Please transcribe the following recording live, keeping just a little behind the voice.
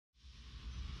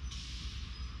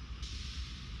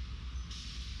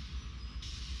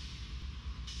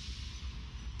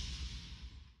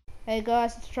Hey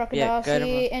guys, it's Trucker Yeah, Darcy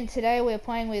here, and today we're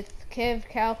playing with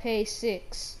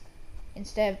pt2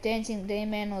 instead of Dancing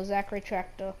Demon or Zachary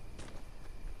Tractor.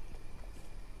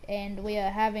 And we are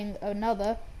having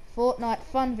another Fortnite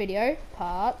fun video,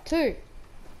 part 2.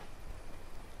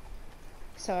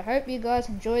 So I hope you guys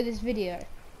enjoy this video.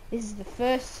 This is the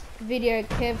first video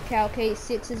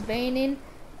pt2 has been in,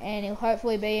 and he'll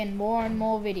hopefully be in more and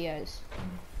more videos.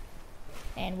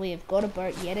 And we have got a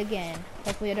boat yet again.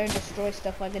 Hopefully I don't destroy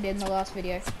stuff like I did in the last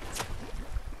video.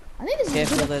 I think this is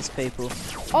careful, there's people.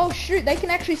 Oh shoot, they can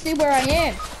actually see where I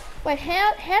am. Wait,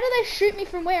 how do they shoot me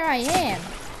from where I am?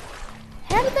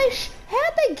 How did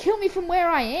they kill me from where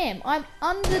I am? I am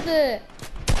under the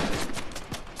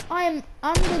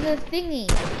thingy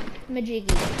majiggy.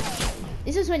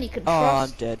 This is when you can trust. Oh,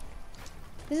 I'm dead.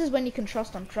 This is when you can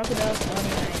trust on Trucker Darcy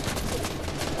anyway.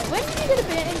 When did you get a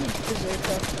bandage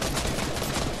bazooka?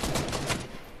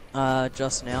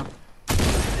 Just now.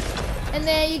 And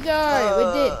there you go, we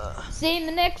did. See you in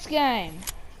the next game.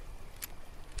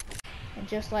 And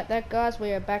just like that, guys,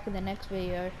 we are back in the next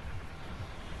video.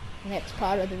 Next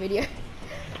part of the video.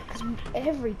 Because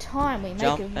every time we make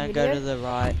a video... Jump and go to the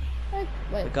right. Wait,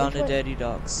 We're going to Dirty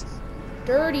Docks.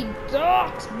 Dirty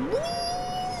Docks, please!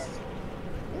 I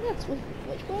think that's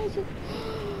which way is it?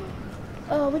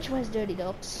 Oh, which way is Dirty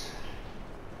Docks?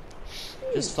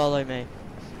 Shoot. Just follow me.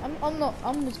 I'm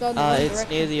just going the wrong it's direction.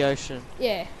 near the ocean.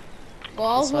 Yeah. Well,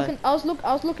 I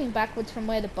was looking backwards from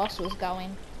where the bus was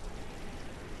going.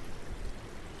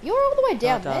 You're all the way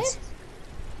down there?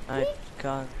 I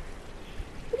can't.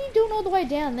 What are you doing all the way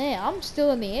down there? I'm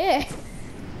still in the air.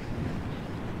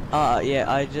 Yeah,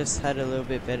 I just had a little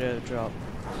bit better drop.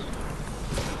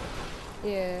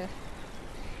 Yeah.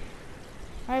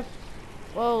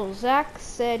 Well, Zach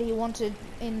said he wanted,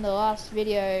 in the last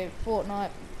video,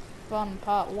 Fortnite Fun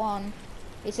Part 1,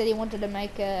 he said he wanted to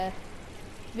make that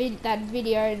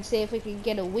video and see if we could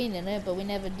get a win in it, but we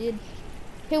never did.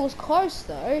 He was close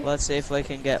though. Let's see if we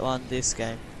can get one this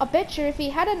game. I bet you if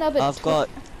he had another... I've got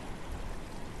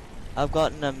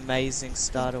an amazing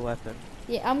starter weapon.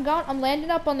 Yeah, I'm landing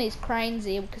up on these cranes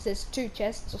here because there's 2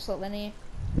 chests or something here.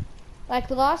 Like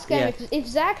the last game, Yeah. if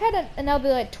Zach had another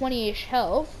like 20-ish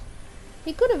health,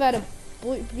 he could have had a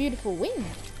beautiful win.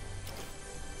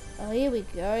 Oh, here we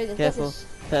go. There's Careful,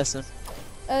 person.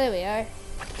 Oh, there we go.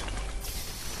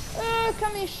 Oh,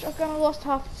 come here, shotgun. I lost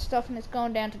half the stuff and it's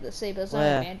gone down to the sea, but it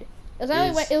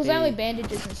was only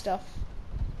bandages and stuff.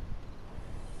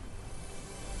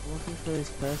 Looking for this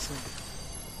person.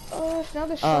 Oh, it's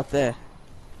another shot. Oh, there.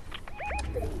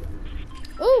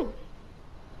 Ooh!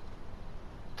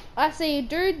 I see a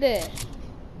dude there.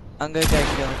 I'm gonna go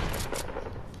kill him.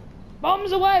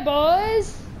 Bombs away,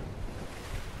 boys!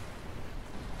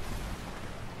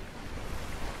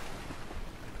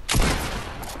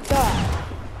 God.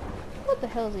 What the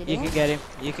hell is he doing? You can get him.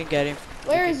 You can get him.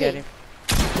 Where is he? Get him.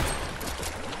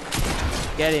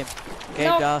 Get him.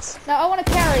 Get gas. No, I want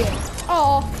to carry him.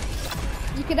 Oh.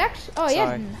 You could actually... Oh, he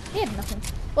had nothing.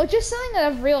 Well, just something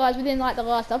that I've realised within like the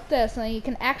last update or something, you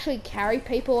can actually carry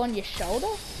people on your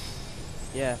shoulder.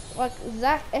 Yeah. Like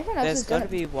Zach, everyone else There's got to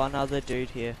be one other dude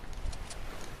here.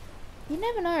 You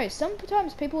never know.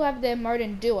 Sometimes people have their mode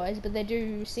in duos, but they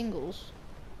do singles.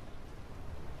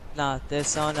 Nah, there's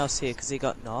someone else here because he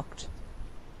got knocked.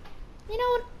 You know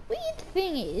what? Weird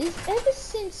thing is, ever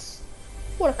since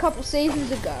a couple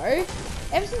seasons ago,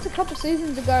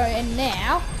 and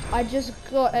now I just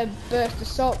got a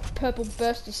purple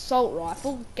burst assault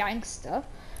rifle, gangster.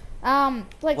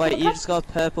 Wait, you just got a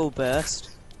purple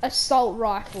burst? Assault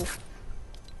rifle.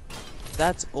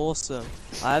 That's awesome.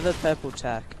 I have a purple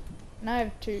tack. And I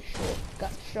have 2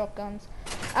 shotguns.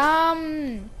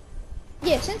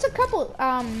 Yeah, since a couple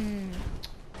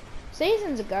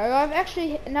seasons ago,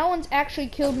 no one's actually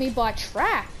killed me by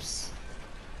traps.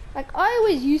 Like I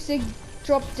always used to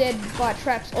drop dead by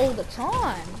traps all the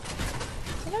time.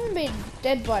 I haven't been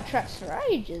dead by traps for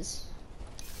ages.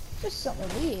 Just something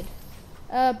weird.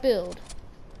 Build.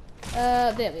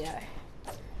 There we go.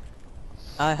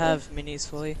 I have minis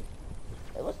for you.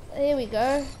 There we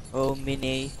go. Oh,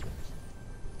 mini.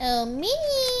 Oh, mini!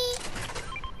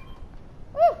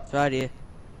 Woo! It's right here.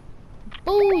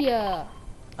 Booyah!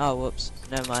 Oh, whoops.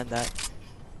 Never mind that.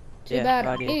 Too Yeah, bad.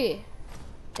 right here.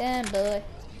 Damn, boy.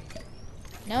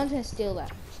 No one's gonna steal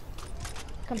that.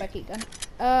 Come back here, gun.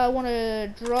 I want to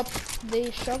drop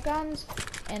these shotguns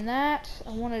and that.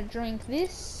 I want to drink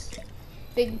this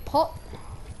big pot.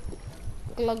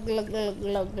 Glug glug glug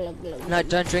glug glug glug. No,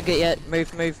 don't drink it yet.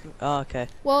 Move. Oh, okay.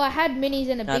 Well, I had minis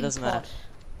in a big doesn't pot. matter.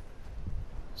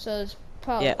 So it's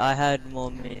part. Yeah, I had more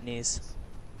minis.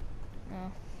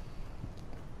 Oh.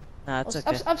 Nah, it's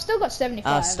okay. I've still got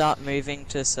 75. Start moving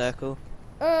to circle.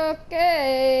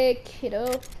 Okay, kiddo.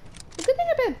 The good thing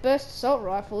about burst assault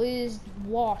rifle is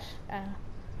what? I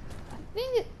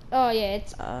think it. Oh yeah,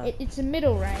 it's a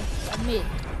middle range, a mid.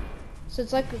 So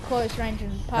it's like a close range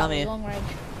and partly long range.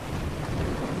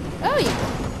 Oh yeah.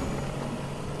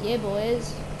 Yeah,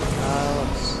 boys.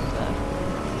 What's that?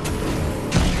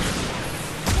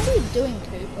 What are you doing,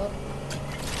 Cooper?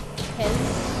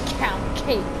 Count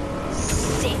keep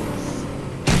 6.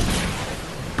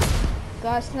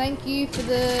 Guys, thank you for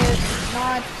the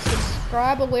 9th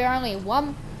subscriber. We're only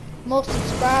 1 more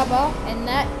subscriber, and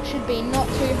that should be not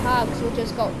too hard because we've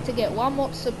just got to get 1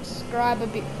 more subscriber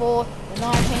before the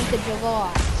 19th of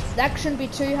July. That shouldn't be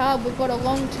too hard. We've got a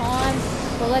long time,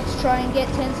 but let's try and get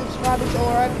 10 subscribers all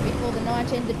over before the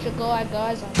 19th of July,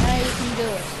 guys. I know you can do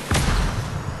it.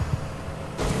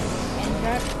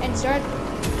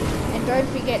 And don't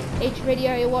forget, each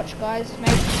video you watch, guys,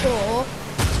 make sure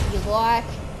you like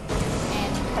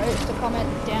and post a comment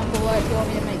down below if you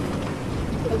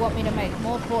want me to make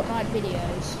more Fortnite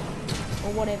videos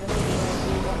or whatever videos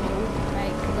you want me to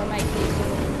make, because I make these.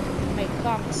 I make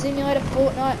Farming Simulator,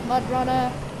 Fortnite, Mud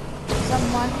Runner, some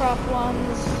Minecraft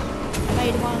ones. I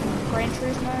made one Gran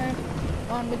Turismo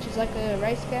one, which is like a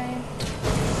race game.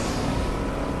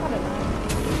 I don't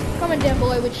know. Comment down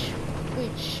below which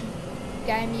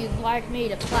game you'd like me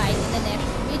to play in the next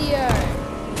video.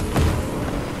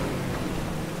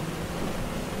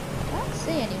 I don't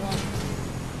see anyone.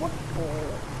 What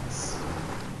balls?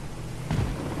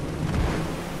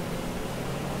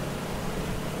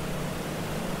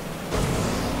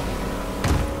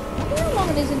 I wonder how long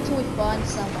it is until we find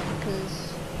someone, because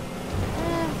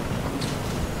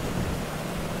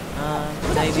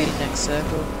maybe next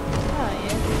circle. Oh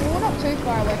yeah, well, we're not too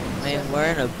far away from the I mean, circle. we're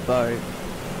in a boat.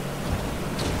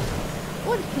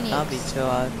 What can you? I'll be too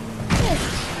hard.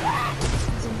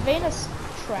 It's a Venus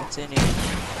trap. What's in here?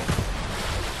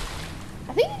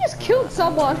 I think you just killed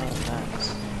someone.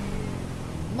 Nice.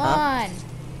 Mine.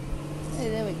 Hey,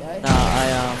 there we go. No,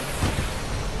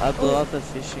 I blew up a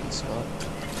fishing spot.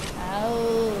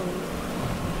 Oh.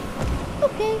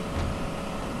 Okay.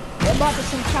 There might be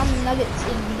some chum nuggets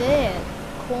in there.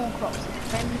 Corn crops and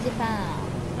frenzy farm.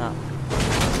 No.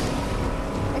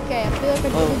 Okay, I feel like I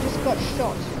really just got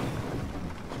shot.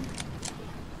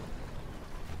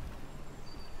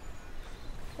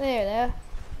 There.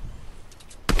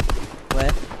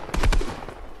 Where?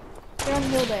 They're on the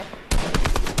hill there.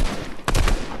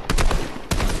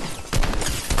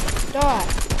 Die.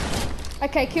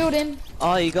 Okay, killed him.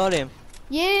 Oh, you got him.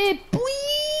 Yeah, boy.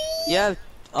 Yeah.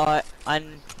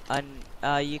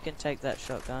 You can take that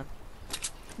shotgun.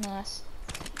 Nice.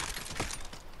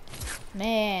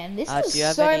 Man, this Do you is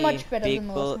have so any much better big than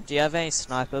the last one. Do you have any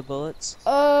sniper bullets?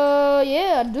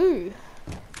 Yeah, I do.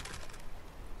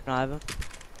 Can I have them?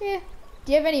 Yeah.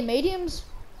 Do you have any mediums?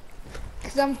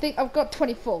 Because I've got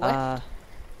 24 left.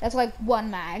 That's like 1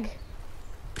 mag.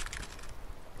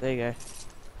 There you go.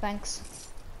 Thanks.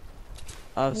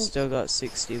 I've still got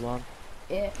 61.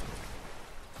 Yeah.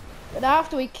 But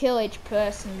after we kill each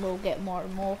person, we'll get more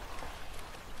and more.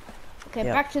 Okay,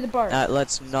 Yep. back to the boat.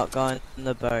 Let's not go in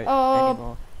the boat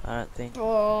anymore. I don't think.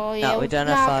 Oh yeah. No, we don't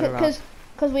have far to run.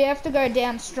 Because we have to go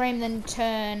downstream, then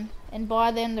turn, and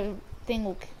by then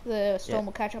the storm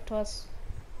will catch up to us.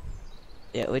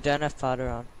 Yeah, we don't have far to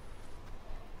run.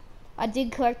 I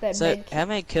did collect that So, med kit. how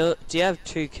many kills? Do you have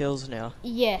 2 kills now?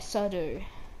 Yes, I do.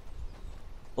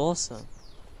 Awesome.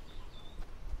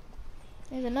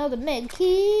 There's another med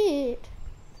kit.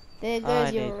 There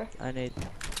goes your. I need.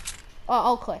 Oh,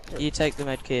 I'll collect it. You take the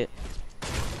med kit.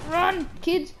 Run,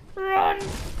 kids, run!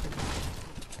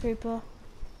 Cooper.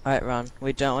 Alright, run.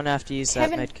 We don't want to have to use that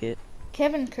med kit.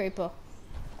 Kevin Cooper.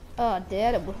 Oh,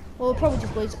 doubt it. We'll probably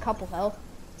just lose a couple health.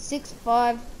 6,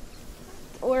 5,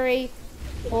 3,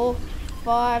 4,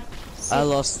 5, 6. I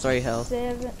lost 3 health.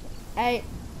 7, 8,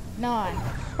 9.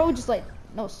 Probably just like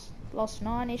lost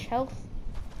 9-ish health.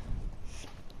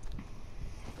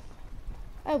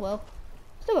 Oh well.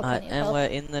 Still got plenty of and health. we're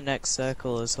in the next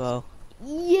circle as well.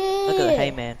 Yeah. Look at the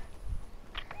hey man.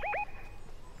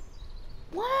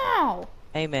 Wow.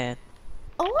 Hey man.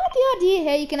 I like the idea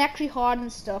how you can actually hide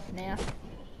and stuff now.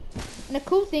 And the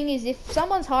cool thing is, if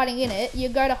someone's hiding in it, you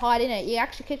go to hide in it, you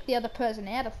actually kick the other person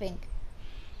out, I think.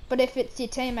 But if it's your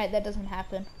teammate, that doesn't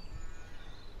happen.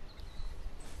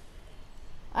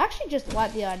 I actually just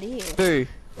like the idea. Boo.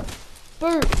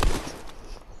 Boo.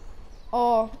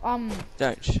 Oh,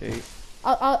 Don't shoot.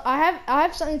 I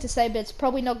have something to say, but it's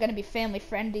probably not going to be family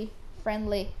friendly.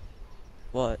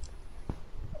 What?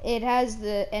 It has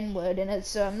the N word in it,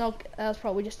 so that was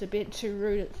probably just a bit too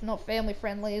rude. It's not family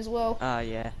friendly as well. Oh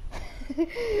yeah.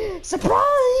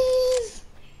 Surprise!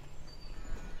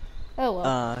 Oh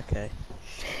well. Okay.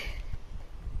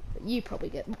 You probably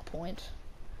get my point.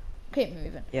 Keep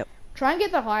moving. Yep. Try and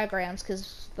get the higher grounds,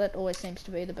 because that always seems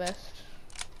to be the best.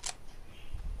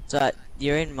 So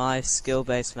you're in my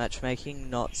skill-based matchmaking,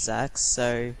 not Zach's,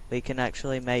 so we can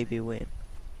actually maybe win.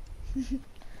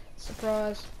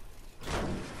 Surprise.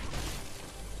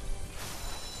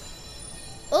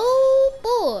 Oh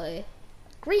boy.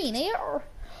 Green air.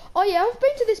 Oh yeah, I've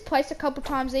been to this place a couple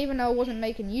times even though I wasn't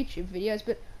making YouTube videos,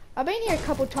 but I've been here a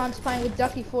couple times playing with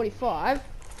Ducky45,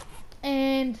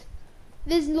 and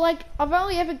there's like, I've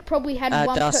only ever probably had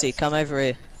one Darcy, come over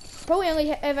here. probably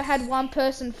only ever had one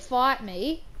person fight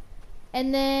me,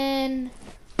 and then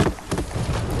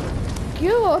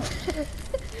God,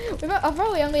 I've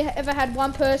probably only ever had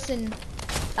one person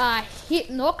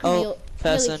knock me, Oh,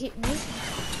 person. nearly hit me.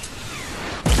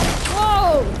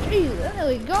 Whoa, jeez, that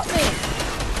nearly got me.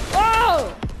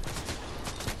 Whoa!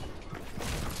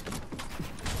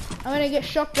 I'm gonna get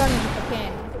shotgun if I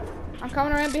can. I'm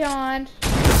coming around behind.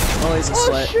 Oh, he's a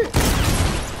sweat. Shoot!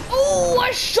 Oh,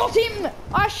 I shot him!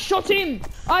 I shot him!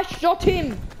 I shot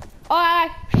him! I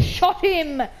shot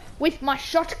him with my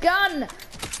shotgun!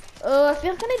 I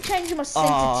feel like I need to change my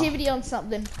sensitivity on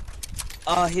something.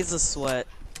 Oh, he's a sweat.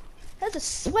 That's a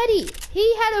sweaty.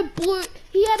 He had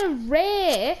a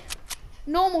rare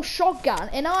normal shotgun,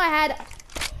 and I had a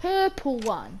purple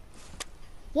one.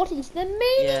 What is the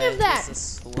meaning of that,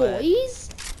 boys?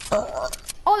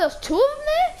 Oh, there's two of them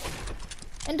there?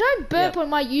 And don't burp on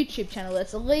my YouTube channel,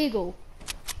 that's illegal.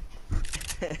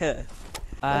 We're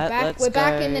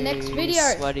back in the next video.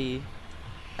 Sweaty.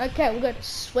 Okay, we'll go to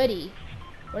Sweaty.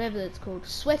 Whatever that's called.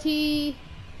 Sweaty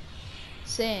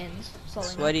Sands.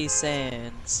 Sweaty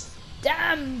Sands.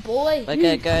 Damn, boy. We're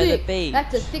gonna go to the beach.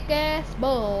 That's a thick ass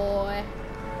boy.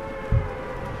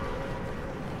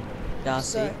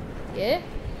 Darcy. So, yeah?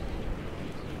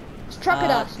 Let's truck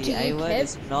it up to the you, A word Kev.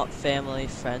 is not family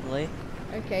friendly.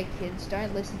 Okay, kids,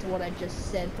 don't listen to what I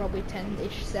just said probably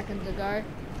 10-ish seconds ago.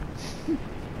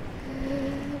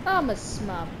 I'm a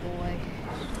smart boy.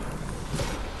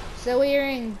 So we're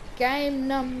in game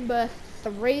number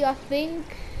 3, I think.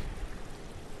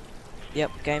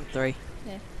 Yep, game 3.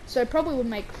 Yeah. So probably would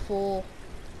make 4.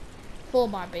 4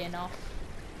 might be enough.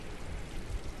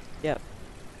 Yep.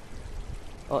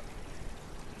 What?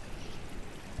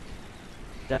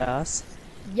 Das.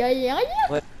 Yeah.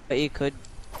 But you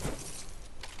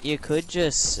could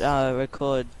just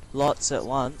record lots at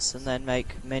once and then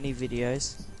make many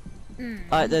videos.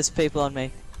 Alright, there's people on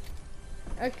me.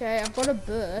 Okay, I've got a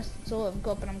burst. That's all I've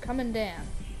got, but I'm coming down.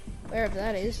 Wherever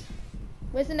that is.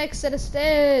 Where's the next set of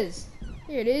stairs?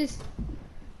 Here it is.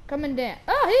 Coming down.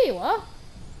 Oh, here you are.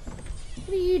 What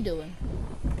are you doing?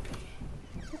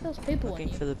 I think there's people Looking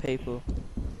on you. for the people.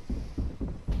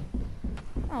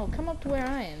 Oh, come up to where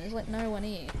I am. There's like no one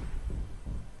here.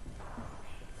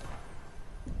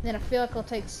 Then I feel like I'll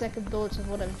take second thoughts of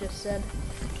what I've just said.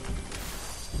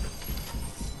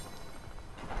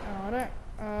 Oh, I don't.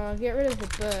 Get rid of the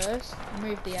burst.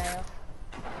 Remove the AR.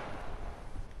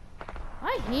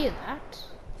 I hear that.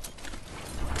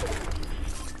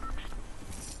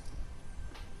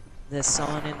 There's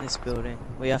someone in this building.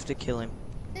 We have to kill him.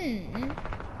 Hmm.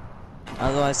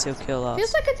 Otherwise he'll kill us.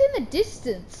 Feels like it's in the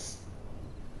distance.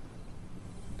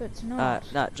 But it's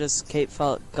not. Nah, just keep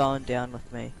going down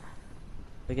with me.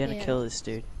 We're gonna kill this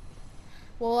dude.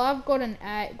 Well, I've got an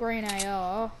green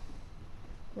AR.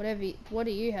 What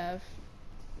do you have?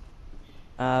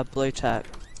 Blue tack.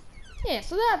 Yeah,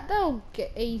 so that'll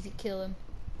get easy kill him.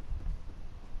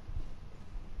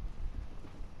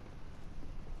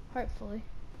 Hopefully.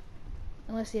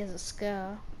 Unless he has a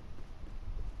scar.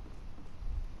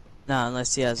 Nah,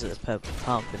 unless he has a purple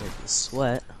pump and it's a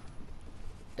sweat.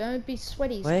 Don't be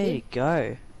sweaty, Where'd kid. he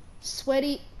go?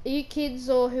 Sweaty, you kids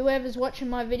or whoever's watching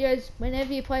my videos,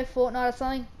 whenever you play Fortnite or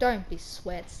something, don't be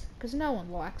sweats. Because no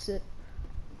one likes it.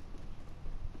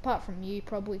 Apart from you,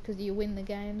 probably, because you win the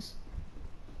games.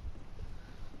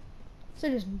 So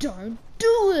just don't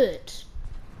do it!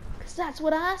 Because that's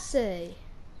what I say.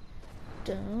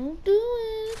 Don't do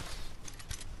it.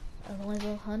 Otherwise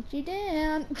I'll hunt you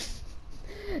down.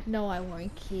 No, I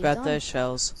won't, kids. Grab those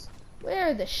shells. Where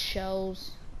are the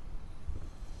shells?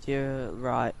 To your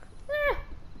right. Ah!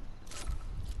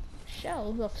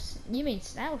 Shells? You mean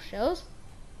snail shells?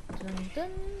 Dun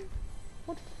dun.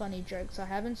 What funny jokes I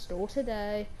have in store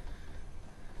today.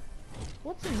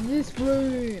 What's in this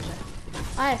room?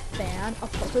 I have found a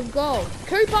pot of gold.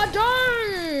 Cooper,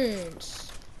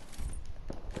 don't!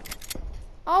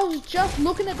 I was just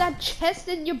looking at that chest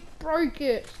and you broke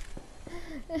it.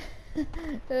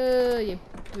 You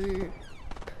boo.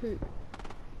 Poo.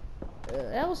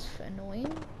 That was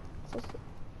annoying. So I was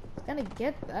gonna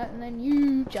get that, and then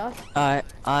you just. Alright,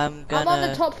 I'm I'm on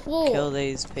the top floor. kill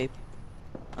these people.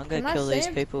 I'm gonna kill these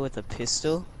people with a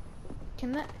pistol.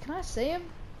 Can I see him?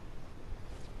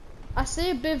 I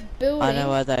see a bit of building. I know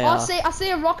where they are. I see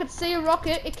a rocket. See a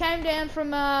rocket. It came down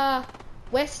from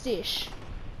westish.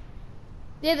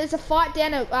 Yeah, there's a fight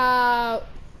down at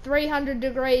 300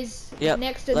 degrees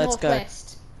next to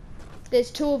northwest. Go.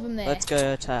 There's 2 of them there. Let's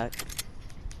go attack.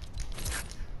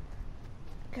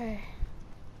 Okay.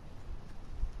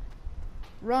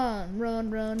 Run, run,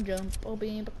 run, jump. Oh,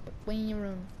 when you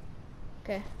run.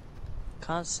 Okay.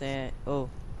 Can't see it. Oh,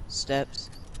 steps.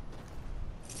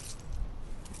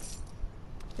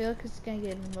 I feel like it's gonna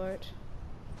get invoked.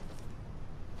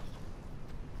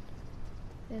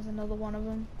 There's another one of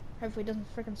them. Hopefully he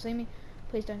doesn't freaking see me.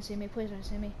 Please don't see me, please don't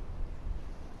see me.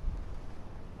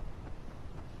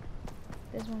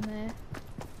 There's one there.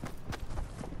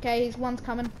 Okay, one's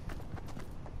coming.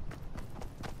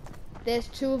 There's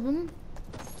 2 of them.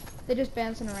 They're just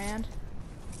bouncing around.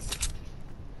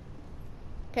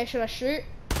 Okay, should I shoot?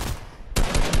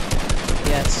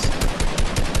 Yes.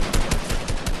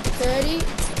 30.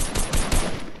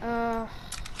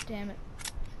 Damn it.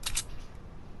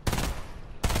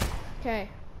 Okay.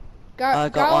 Go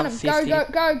on him. Go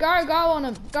on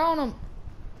him. Go on him.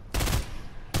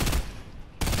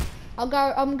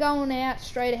 I'm going out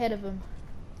straight ahead of him.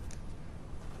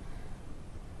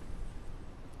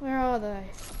 Where are they?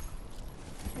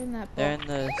 In that box. They're in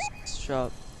the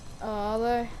shop. Oh, are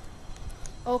they?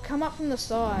 Oh, come up from the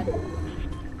side.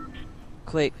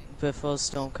 Quick, before the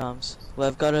storm comes. Well,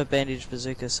 I've got a bandage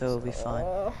bazooka, so it'll be fine.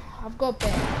 I've got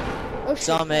bandage. Oh shit,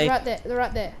 on me. they're right there. They're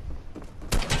right there.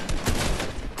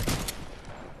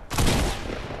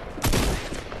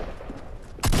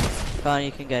 Fine,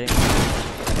 you can get him.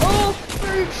 Oh,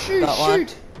 shoot. One.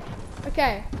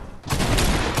 Okay.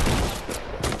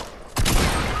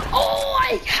 Oh,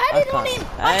 I had it on him.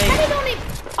 I had it on him.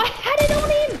 I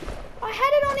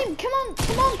had it on him. Come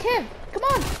on, Kev. Come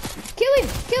on. Kill him.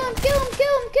 Kill him.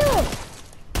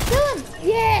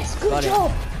 Yes, good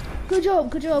job. Good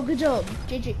job.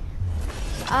 GG.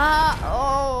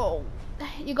 Oh.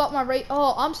 You got my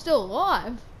oh, I'm still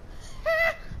alive.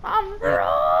 I'm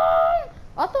wrong.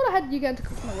 I thought I had you going to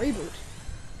click my reboot.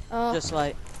 Just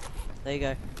wait. There you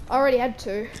go. I already had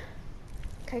 2.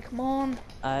 Okay, come on.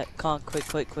 Can't. Quick.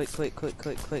 5,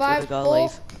 4,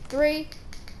 3,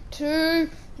 2,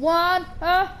 1.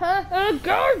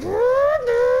 Go.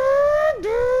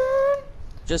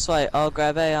 Just wait. I'll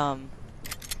grab a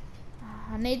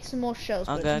I need some more shells.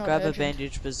 I'm gonna grab a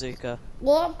bandage bazooka.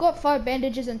 Well, I've got 5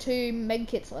 bandages and 2 med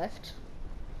kits left.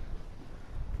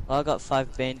 Well, I got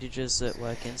 5 bandages that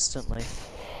work instantly.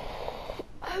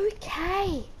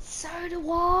 Okay, so do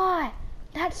I.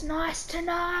 That's nice to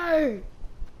know.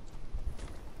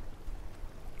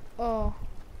 Oh, are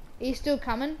you still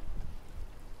coming?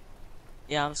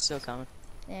 Yeah, I'm still coming.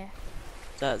 Yeah.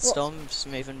 That storm's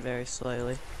moving very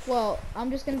slowly. Well,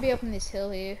 I'm just gonna be up on this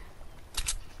hill here.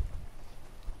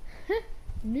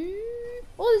 No.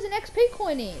 Oh, there's an XP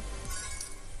coin here.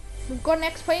 We've got an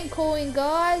XP coin,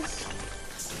 guys.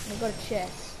 We've got a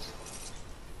chest.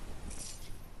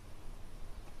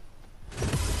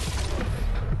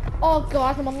 Oh,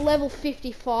 guys, I'm on level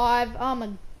 55. I'm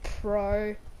a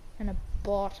pro and a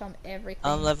bot. I'm everything.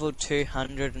 I'm level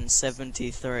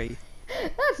 273.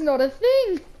 That's not a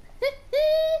thing.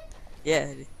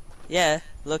 Yeah.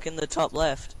 Look in the top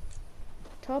left.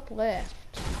 Top left.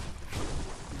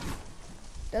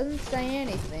 Doesn't say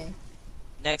anything.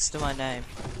 Next to my name.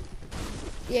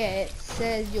 Yeah, it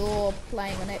says you're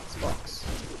playing on Xbox.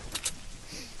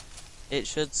 It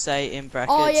should say in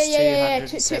brackets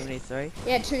 273.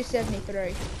 Yeah, 273.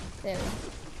 There we go. I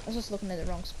was just looking at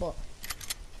the wrong spot.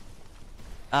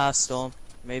 Storm.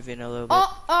 Moving a little bit.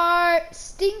 Uh-oh!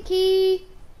 Stinky!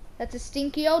 That's a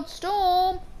stinky old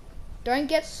storm. Don't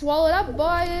get swallowed up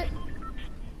by it.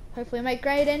 Hopefully make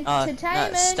great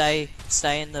entertainment. No,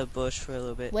 stay in the bush for a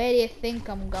little bit. Where do you think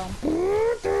I'm going?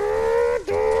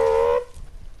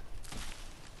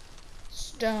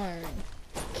 Stone.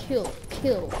 Kill.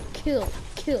 Hey,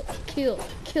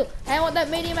 I want that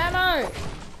medium ammo.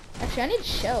 Actually, I need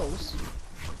shells.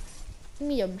 Give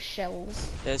me them shells.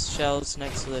 There's shells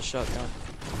next to the shotgun.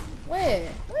 Where?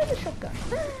 Where's the shotgun?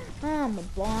 I'm a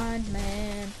blind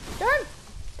man. Don't.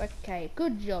 Okay,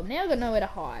 good job. Now I've got nowhere to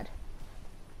hide.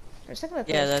 For a second, I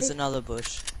thought There's another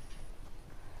bush.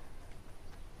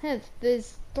 Hey,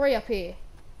 there's 3 up here.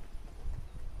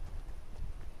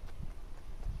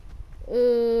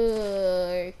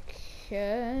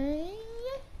 Okay.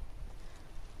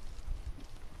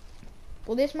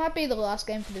 Well, this might be the last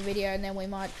game for the video, and then we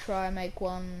might try and make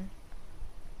one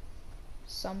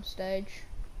some stage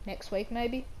next week,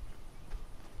 maybe.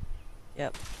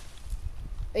 Yep.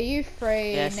 Are you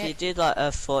free? Yeah, if you did like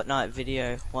a Fortnite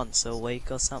video once a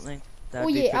week or something, that'd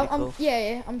well, be yeah, pretty cool.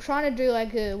 yeah, I'm trying to do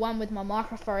like a one with my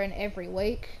microphone every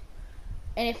week,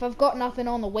 and if I've got nothing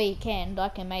on the weekend, I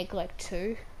can make like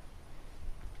 2.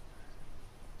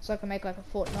 So I can make like a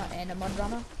Fortnite and a Mud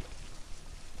Runner.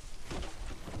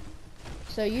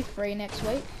 So you free next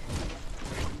week?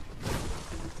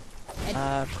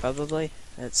 And Probably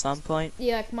at some point.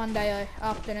 yeah, like Monday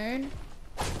afternoon.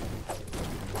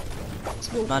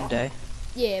 Monday.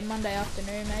 Yeah, Monday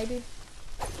afternoon maybe.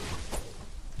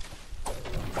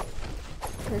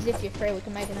 Because if you're free, we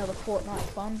can make another Fortnite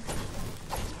fun.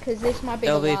 Because this might be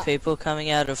There'll be people coming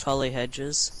out of Holly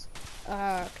Hedges.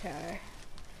 Okay.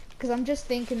 Because I'm just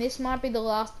thinking this might be the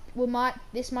last.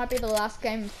 This might be the last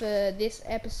game for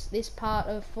this part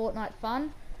of Fortnite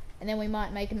fun, and then we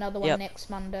might make another one next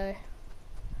Monday.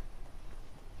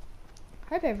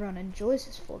 Hope everyone enjoys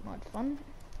this Fortnite fun,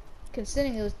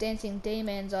 considering it was Dancing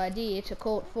D-Man's idea to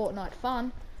call it Fortnite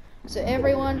fun. So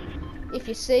everyone, if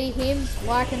you see him,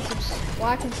 like and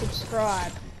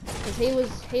subscribe, because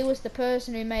he was the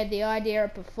person who made the idea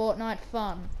up of Fortnite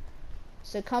fun.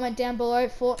 So comment down below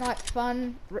Fortnite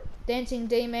fun Dancing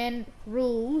D-Man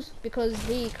rules, because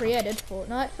he created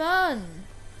Fortnite fun.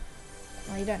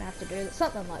 Well, you don't have to do it,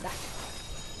 something like that.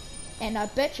 And I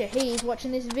bet you he's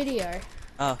watching this video.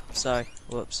 Oh, sorry.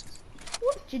 Whoops.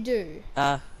 What did you do?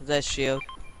 There's shield.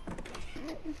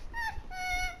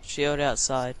 Shield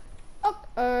outside.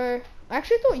 Uh-oh. I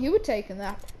actually thought you were taking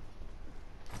that.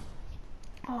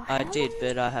 Oh, I did,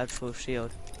 but I had full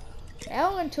shield.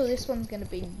 How until this game's gonna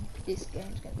be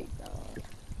bad.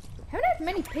 Haven't had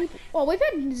many people. Oh, we've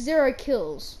had 0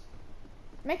 kills.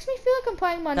 Makes me feel like I'm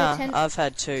playing my Nintendo. I've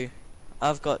had 2.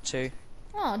 I've got 2.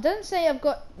 Oh, it doesn't say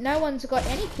no one's got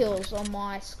any kills on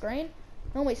my screen.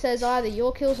 Normally it says either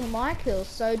your kills or my kills,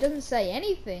 so it doesn't say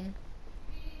anything.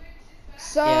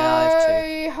 So Yeah, I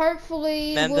have 2. Hopefully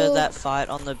Remember that fight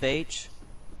on the beach?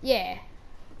 Yeah.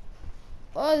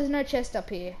 Oh, there's no chest up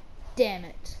here. Damn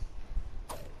it.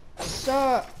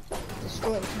 So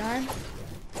destroy it, no.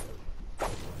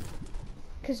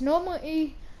 Because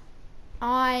normally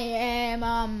I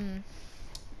am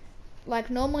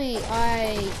normally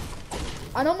I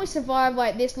normally survive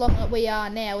like this long that we are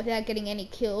now without getting any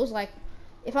kills. Like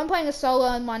if I'm playing a solo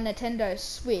on my Nintendo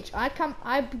Switch, I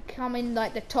come in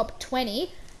like the top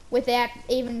 20 without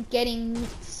even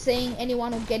seeing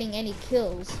anyone or getting any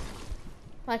kills.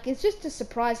 Like it's just a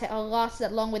surprise how I last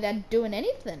that long without doing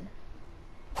anything.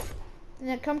 And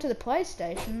then come to the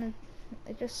PlayStation,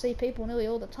 I just see people nearly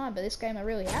all the time, but this game I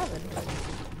really haven't.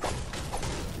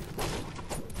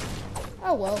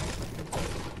 Oh well.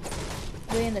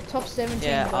 We're in the top 17,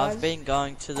 Yeah, guys. I've been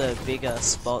going to the bigger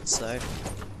spots though.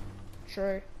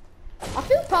 True. I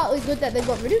feel partly good that they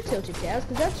got rid of tilted towers,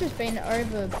 because that's just been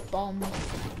over-bombed.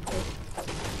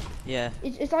 Yeah.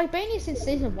 It's like been here since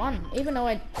season 1, even though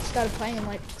I started playing in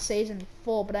like season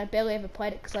 4, but I barely ever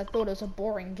played it because I thought it was a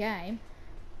boring game.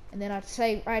 And then I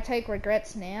take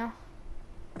regrets now.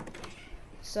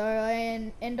 So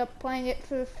I end up playing it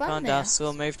for fun Come on, now. Dust,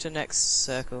 we'll move to next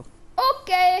circle.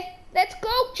 Okay, let's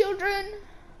go, children.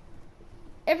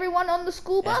 Everyone on the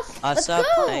school bus, let's go.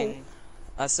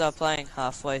 I started playing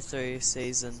halfway through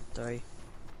season 3.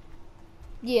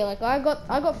 Yeah, like I got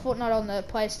Fortnite on the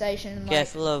PlayStation. And,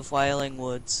 Careful of Wailing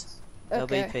Woods. There'll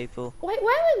be people. Wait,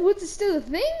 Wailing Woods is still a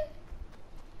thing?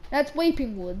 That's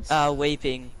Weeping Woods.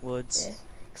 Weeping Woods. Yeah.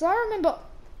 Because I remember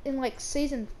in like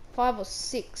season 5 or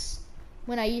 6,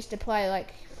 when I used to play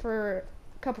like for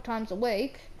a couple times a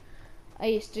week, I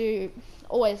used to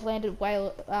always land at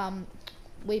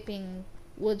Weeping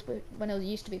Woods when it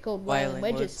used to be called Wailing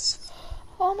Wedges. Woods.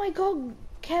 Oh my god,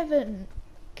 Kevin,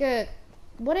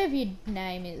 whatever your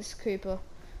name is, Cooper.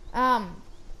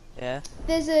 Yeah.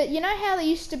 There's you know how there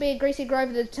used to be a Greasy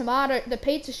Grove, the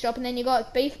pizza shop, and then you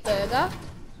got Beef Burger.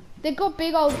 They've got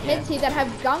big old heads here that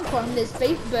have gunk on them. There's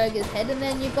Beef Burger's head, and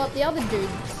then you got the other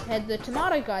dude's head, the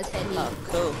tomato guy's head here. Oh,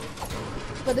 cool.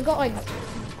 But they got like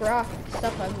grass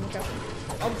stuff over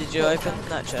them. Did you open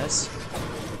that chest?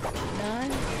 No,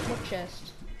 what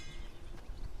chest?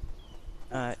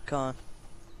 Alright, come on.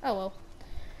 Oh well.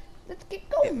 Let's get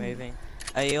going. Get moving.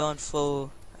 Are you on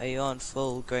full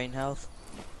green health?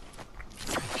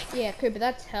 Yeah, Cooper,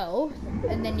 that's health.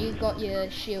 And then you've got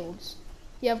your shields.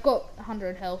 Yeah, I've got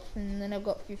 100 health, and then I've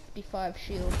got 55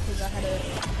 shield, because I had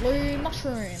a blue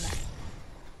mushroom.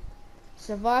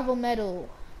 Survival medal.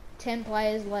 10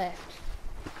 players left.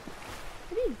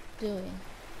 What are you doing?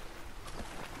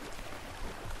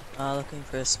 Looking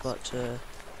for a spot to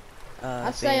I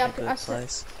be say in a up. good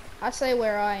place. I say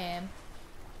where I am,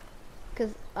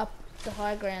 cause up the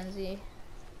high grounds here.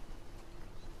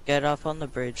 Get up on the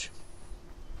bridge.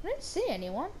 I don't see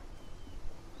anyone.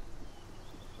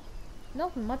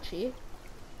 Nothing much here.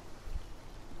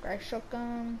 Grey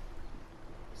shotgun.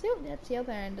 See, that's the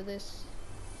other end of this.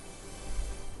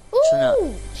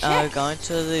 Ooh, chest. Going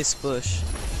to this bush.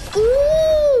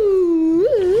 Ooh,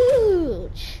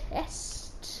 chest.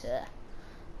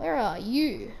 Where are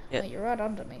you? Yep. Oh, you're right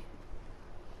under me.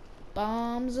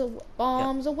 Bombs away,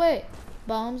 bombs away,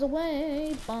 bombs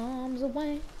away, bombs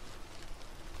away.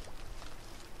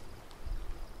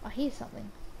 I hear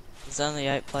something. There's only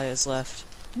 8 players left.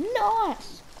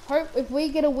 Nice! Hope if we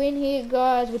get a win here,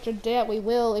 guys, which I doubt we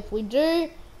will. If we do,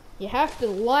 you have to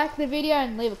like the video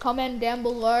and leave a comment down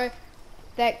below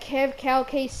that Kev,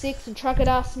 Calkey6 and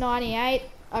Truckadas98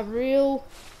 are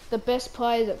the best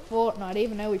players at Fortnite,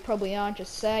 even though we probably aren't.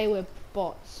 Just say we're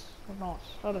bots or not.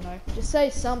 I don't know. Just say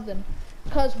something,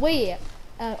 because we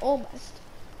are almost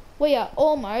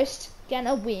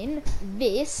gonna win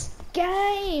this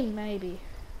game, maybe.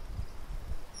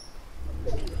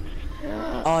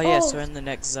 Oh yes, we're in the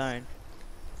next zone.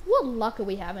 What luck are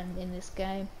we having in this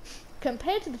game?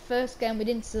 Compared to the first game, we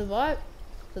didn't survive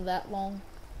for that long.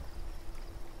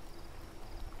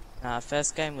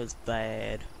 First game was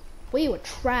bad. We were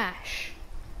trash.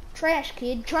 Trash,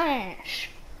 kid, trash.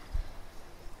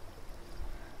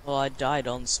 Well, I died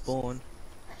on spawn.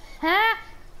 Huh?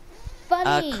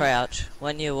 Funny. Crouch.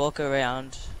 When you walk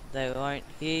around, they won't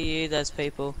hear you. There's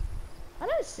people. I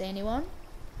don't see anyone.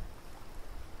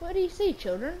 What do you see,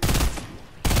 children?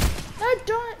 No,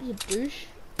 don't, you douche.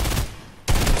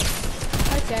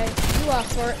 Okay, you are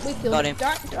for it. We killed him.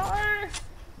 Don't.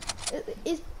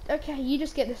 Okay, you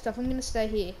just get this stuff. I'm gonna stay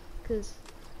here, cause.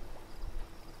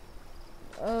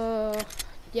 Do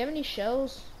you have any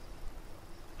shells?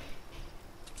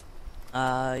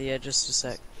 Yeah, just a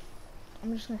sec.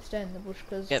 I'm just gonna stay in the bush,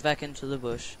 cause. Get back into the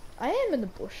bush. I am in the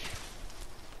bush.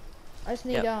 I just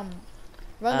need I've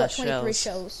got 23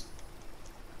 shells.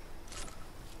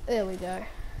 There we go.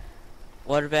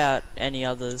 What about any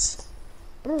others?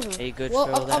 Are you good for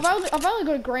all that? I've only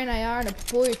got a green AR and a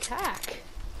blue tack.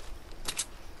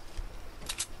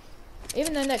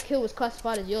 Even though that kill was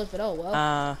classified as yours, but oh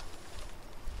well.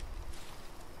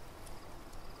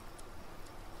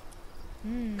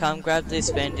 Come grab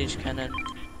this bandage cannon.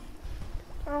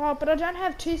 Oh, but I don't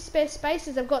have 2 spare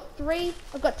spaces. I've got 10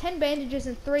 bandages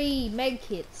and 3 med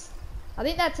kits. I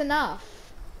think that's enough.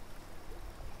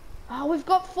 Oh, we've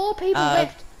got 4 people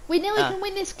left. We nearly can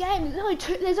win this game.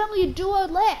 There's only a duo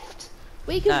left.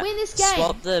 We can win this game.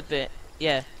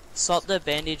 Swap the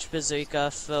bandage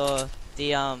bazooka for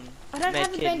the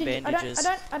med kit bandages.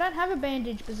 I don't have a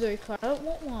bandage bazooka. I don't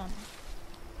want one.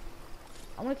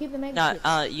 I want to keep the med kit.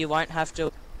 No, you won't have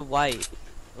to wait.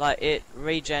 Like it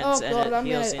regens and it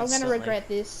heals instantly. I'm gonna regret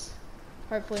this.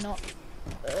 Hopefully not.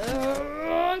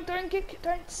 Don't get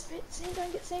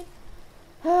seen.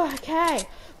 Okay,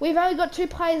 we've only got 2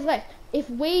 players left. If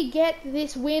we get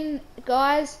this win,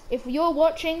 guys, if you're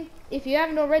watching, if you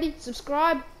haven't already,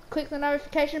 subscribe, click the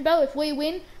notification bell. If we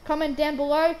win, comment down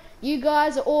below. You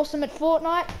guys are awesome at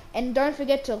Fortnite, and don't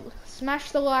forget to smash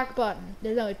the like button.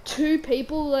 There's only 2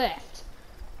 people left.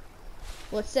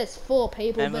 Well, it says 4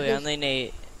 people. Remember,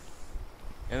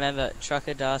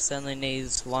 Truckadas only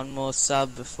needs 1 more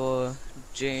sub before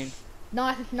June.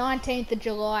 19th of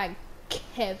July.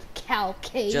 Kev,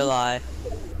 Calkey. July.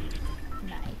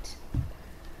 Mate.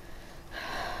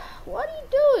 What are you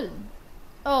doing?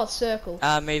 Oh, circle.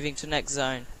 Moving to next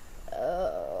zone.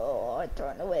 Oh, I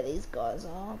don't know where these guys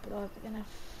are, but I'm gonna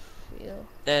feel.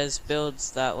 There's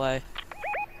builds that way.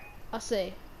 I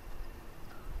see.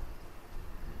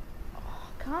 Oh,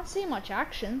 can't see much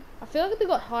action. I feel like they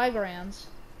got high grounds.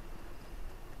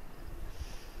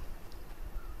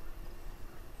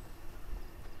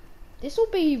 This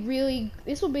will be a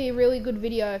really good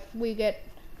video if we get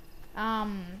a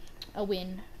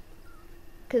win.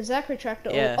 Cause Zachary tracked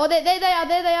it. Yeah. Oh, there they are.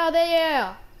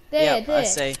 There. I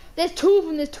see. There's 2 of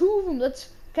them.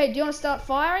 Okay, do you want to start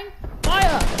firing?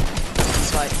 Fire!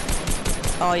 This way.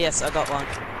 Oh yes, I got one.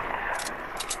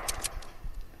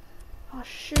 Oh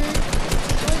shoot!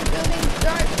 Those buildings,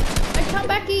 don't come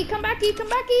back here! Come back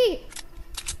here!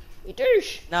 You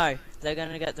douche! No, they're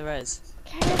gonna get the res.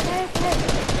 Okay, I'm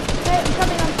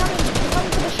coming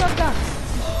for the shotgun.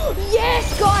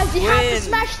 Yes, guys, you have to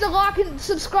smash the like and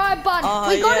subscribe button.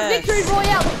 We got a victory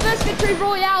royale, the first victory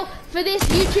royale for this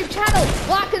YouTube channel.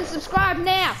 Like and subscribe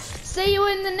now. See you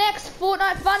in the next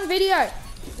Fortnite fun video.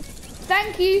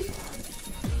 Thank you,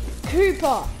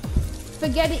 Cooper. for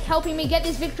helping me get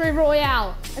this victory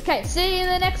royale. Okay, see you in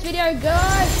the next video,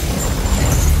 guys.